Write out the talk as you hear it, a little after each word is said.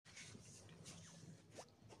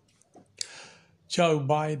Joe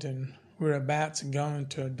Biden, we're about to go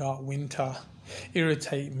into a dark winter.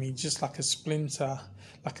 Irritate me just like a splinter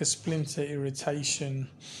irritation.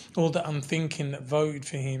 All that I'm thinking that voted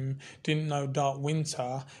for him didn't know dark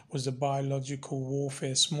winter was a biological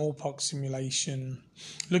warfare smallpox simulation.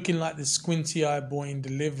 Looking like the squinty-eyed boy in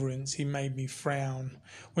Deliverance, he made me frown.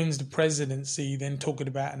 Wins the presidency, then talking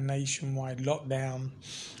about a nationwide lockdown.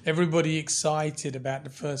 Everybody excited about the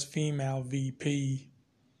first female VP.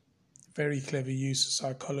 Very clever use of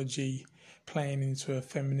psychology, playing into her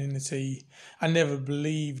femininity. I never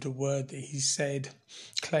believed a word that he said.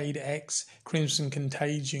 Clade X, Crimson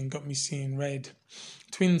Contagion got me seeing red.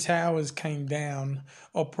 Twin Towers came down.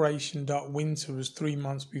 Operation Dark Winter was 3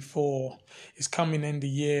 months before. It's coming end of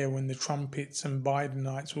year when the trumpets and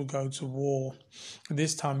Bidenites will go to war.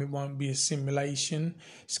 This time it won't be a simulation.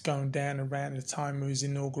 It's going down around the time of his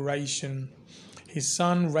inauguration. His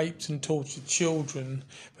son raped and tortured children,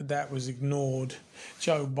 but that was ignored.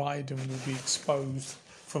 Joe Biden will be exposed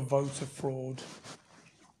for voter fraud.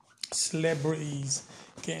 Celebrities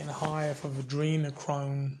getting higher for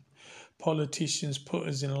adrenochrome. Politicians put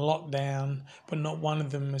us in lockdown, but not one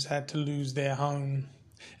of them has had to lose their home.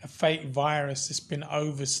 A fake virus that's been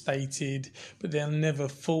overstated, but they'll never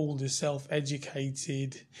fool the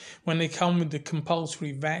self-educated. When they come with the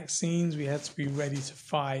compulsory vaccines, we have to be ready to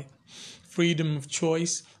fight. Freedom of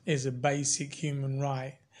choice is a basic human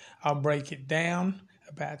right. I'll break it down,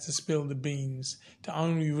 about to spill the beans. The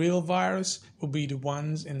only real virus will be the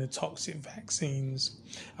ones in the toxic vaccines.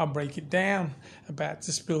 I'll break it down, about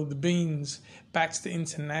to spill the beans. Baxter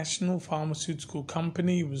International Pharmaceutical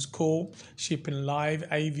Company was caught shipping live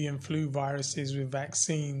avian flu viruses with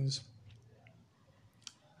vaccines.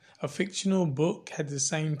 A fictional book had the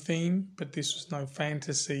same theme, but this was no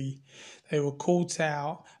fantasy. They were caught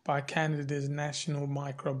out by Canada's National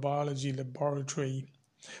Microbiology Laboratory.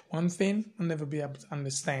 One thing I'll never be able to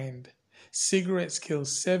understand. Cigarettes kill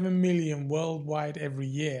 7 million worldwide every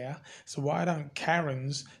year, so why don't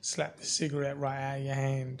Karens slap the cigarette right out of your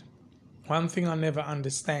hand? One thing I'll never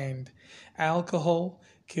understand. Alcohol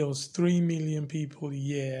kills 3 million people a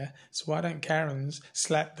year, so why don't Karens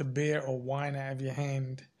slap the beer or wine out of your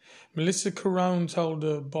hand? Melissa Carone told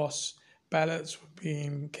her boss ballots were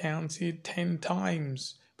being counted 10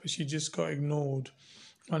 times, but she just got ignored.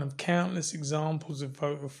 One of countless examples of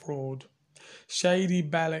voter fraud. Shady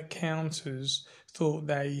ballot counters thought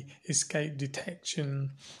they escaped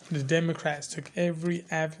detection. The Democrats took every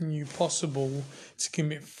avenue possible to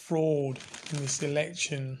commit fraud in this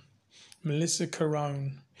election. Melissa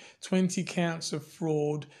Carone, 20 counts of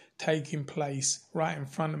fraud taking place right in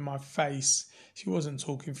front of my face. She wasn't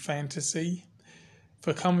talking fantasy.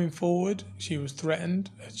 For coming forward, she was threatened,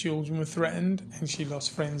 her children were threatened, and she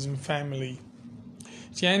lost friends and family.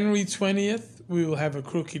 January 20th, we will have a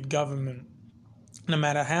crooked government. No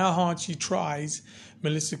matter how hard she tries,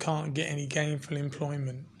 Melissa can't get any gainful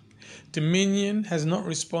employment. Dominion has not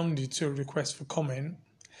responded to a request for comment.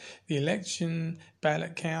 The election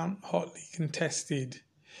ballot count hotly contested.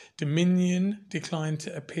 Dominion declined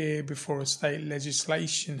to appear before a state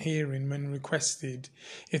legislation hearing when requested.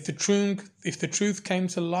 If the truth came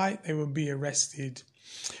to light, they would be arrested.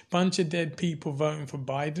 Bunch of dead people voting for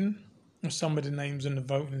Biden, or some of the names on the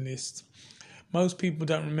voting list. Most people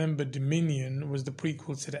don't remember Dominion was the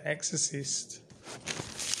prequel to The Exorcist.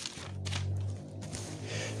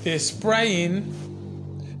 They're spraying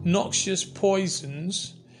noxious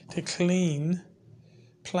poisons to clean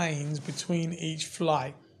planes between each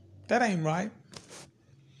flight. That ain't right.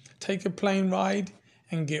 Take a plane ride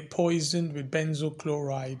and get poisoned with benzyl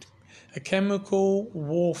chloride, a chemical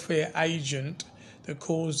warfare agent that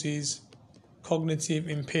causes cognitive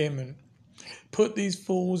impairment. Put these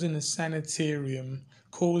fools in a sanitarium,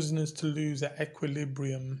 causing us to lose our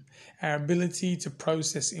equilibrium, our ability to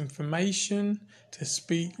process information, to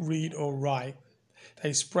speak, read or write.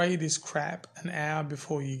 They spray this crap an hour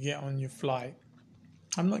before you get on your flight.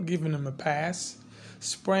 I'm not giving them a pass.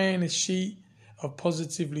 Spraying a sheet of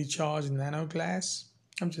positively charged nanoglass.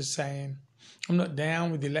 I'm just saying. I'm not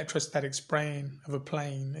down with the electrostatic spraying of a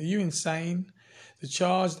plane. Are you insane? The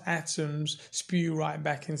charged atoms spew right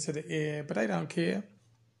back into the air, but they don't care.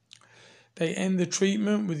 They end the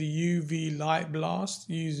treatment with a UV light blast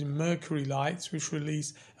using mercury lights, which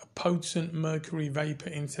release a potent mercury vapor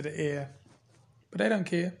into the air. But they don't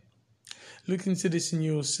care. Look into this and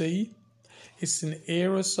you'll see. It's an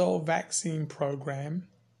aerosol vaccine program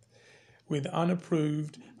with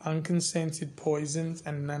unapproved, unconsented poisons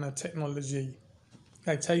and nanotechnology.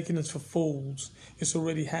 They're taking us for fools. It's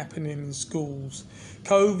already happening in schools.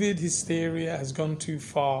 COVID hysteria has gone too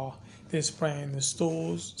far. They're spraying the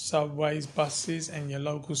stores, subways, buses and your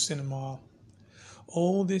local cinema.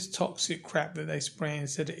 All this toxic crap that they spray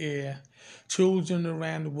into the air. Children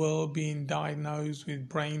around the world being diagnosed with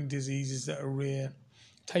brain diseases that are rare.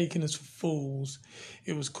 Taking us for fools.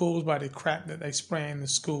 It was caused by the crap that they spray in the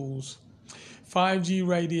schools. 5G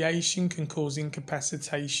radiation can cause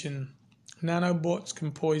incapacitation. Nanobots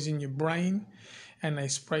can poison your brain, and they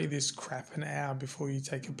spray this crap an hour before you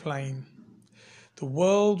take a plane. The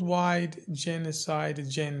worldwide genocide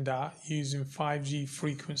agenda using 5G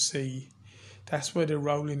frequency. That's where they're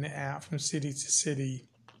rolling it out from city to city.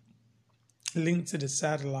 Linked to the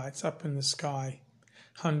satellites up in the sky.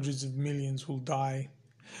 Hundreds of millions will die.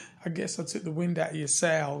 I guess I took the wind out of your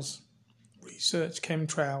sails. Research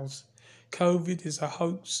chemtrails. COVID is a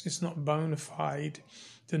hoax. It's not bona fide.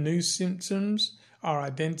 The new symptoms are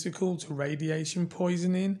identical to radiation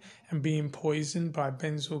poisoning and being poisoned by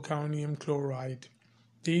benzalkonium chloride.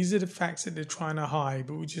 These are the facts that they're trying to hide,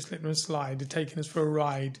 but we just let them slide. They're taking us for a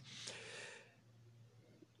ride.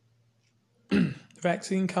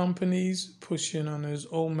 Vaccine companies pushing on us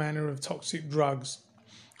all manner of toxic drugs.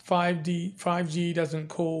 5G doesn't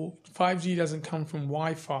come from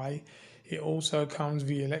Wi-Fi. It also comes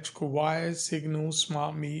via electrical wires, signals,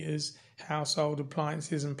 smart meters, household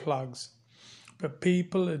appliances and plugs. But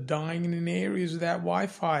people are dying in areas without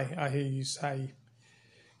Wi-Fi, I hear you say.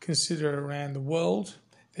 Consider around the world,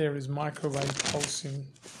 there is microwaves pulsing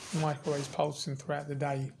throughout the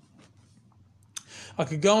day. I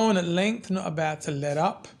could go on at length, not about to let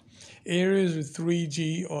up. Areas with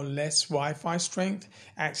 3G or less Wi-Fi strength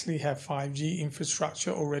actually have 5G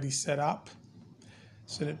infrastructure already set up,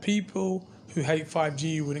 so that people who hate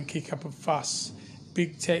 5G wouldn't kick up a fuss.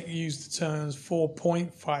 Big tech use the terms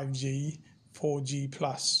 4.5G,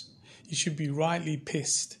 4G+. You should be rightly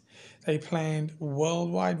pissed. They planned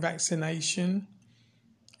worldwide vaccination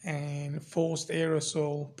and forced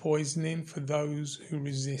aerosol poisoning for those who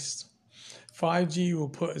resist. 5G will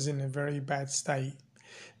put us in a very bad state.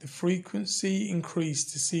 The frequency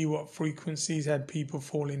increased to see what frequencies had people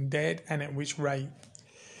falling dead and at which rate.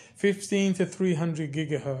 15 to 300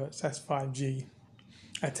 gigahertz, that's 5G.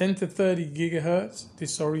 At 10 to 30 gigahertz,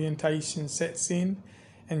 disorientation sets in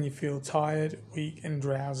and you feel tired, weak and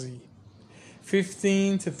drowsy.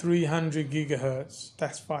 15 to 300 gigahertz,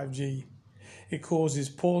 that's 5G. It causes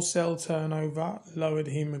poor cell turnover, lowered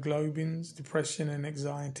hemoglobins, depression and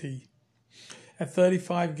anxiety. At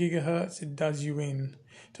 35 gigahertz, it does you in.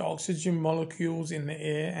 The oxygen molecules in the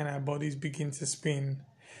air and our bodies begin to spin.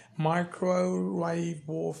 Microwave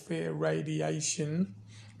warfare radiation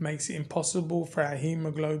makes it impossible for our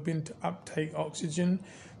hemoglobin to uptake oxygen,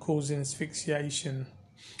 causing asphyxiation.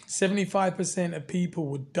 75% of people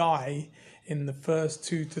would die in the first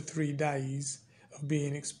 2 to 3 days of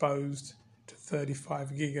being exposed to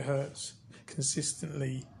 35 gigahertz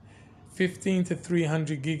consistently. 15 to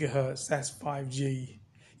 300 gigahertz, that's 5G.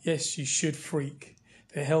 Yes, you should freak.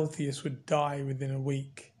 The healthiest would die within a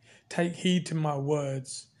week. Take heed to my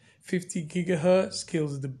words. 50 gigahertz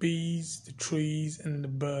kills the bees, the trees and the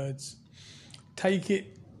birds. Take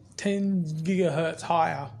it 10 gigahertz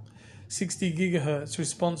higher. 60 gigahertz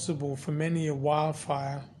responsible for many a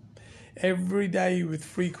wildfire. Every day with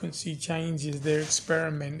frequency changes, they're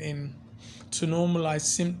experimenting to normalize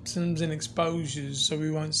symptoms and exposures so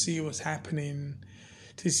we won't see what's happening,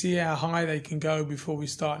 to see how high they can go before we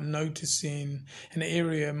start noticing. An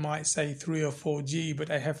area might say 3 or 4G, but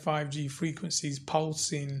they have 5G frequencies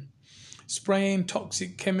pulsing. Spraying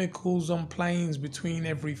toxic chemicals on planes between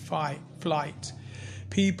every flight.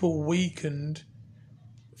 People weakened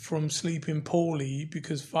from sleeping poorly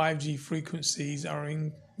because 5G frequencies are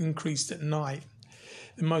increased at night.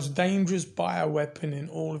 The most dangerous bioweapon in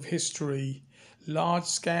all of history. Large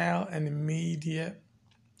scale and immediate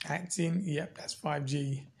acting, yep, that's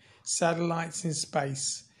 5G. Satellites in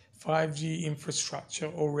space. 5G infrastructure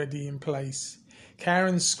already in place.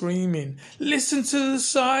 Karen screaming, listen to the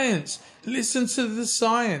science! Listen to the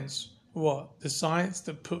science! What? The science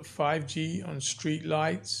that put 5G on street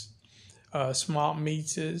lights, smart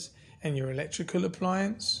meters, and your electrical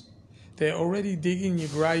appliance? They're already digging your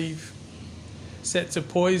grave. Set to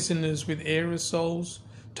poison us with aerosols,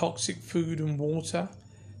 toxic food and water,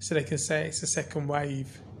 so they can say it's a second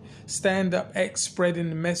wave. Stand Up X spreading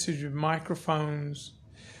the message with microphones.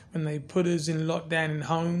 When they put us in lockdown in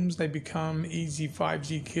homes, they become easy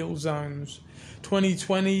 5G kill zones.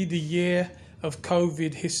 2020, the year of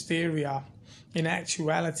COVID hysteria. In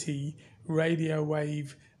actuality, radio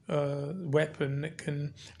wave weapon that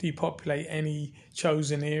can depopulate any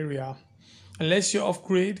chosen area. Unless you're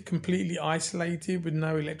off-grid, completely isolated with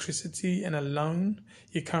no electricity and alone,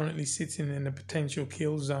 you're currently sitting in a potential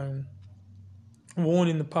kill zone.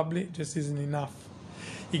 Warning the public just isn't enough.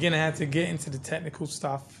 You're going to have to get into the technical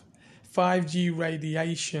stuff. 5G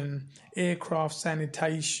radiation, aircraft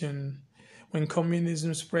sanitation. When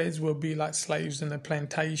communism spreads, we'll be like slaves in a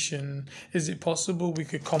plantation. Is it possible we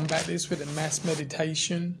could combat this with a mass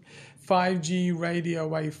meditation? 5G radio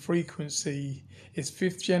wave frequency. It's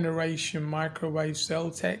 5th generation microwave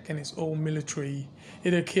cell tech and it's all military.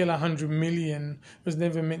 It'll kill 100 million. Was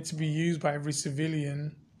never meant to be used by every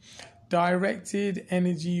civilian. Directed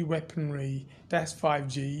energy weaponry. That's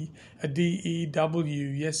 5G. A DEW.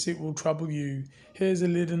 Yes, it will trouble you. Here's a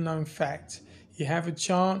little known fact. You have a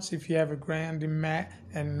chance if you have a grounding mat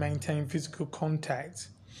and maintain physical contact.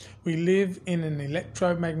 We live in an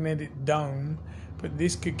electromagnetic dome, but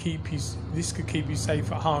this could keep you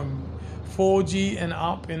safe at home. 4G and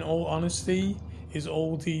up, in all honesty, is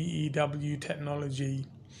all DEW technology.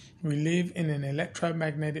 We live in an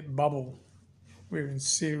electromagnetic bubble. We're in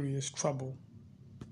serious trouble.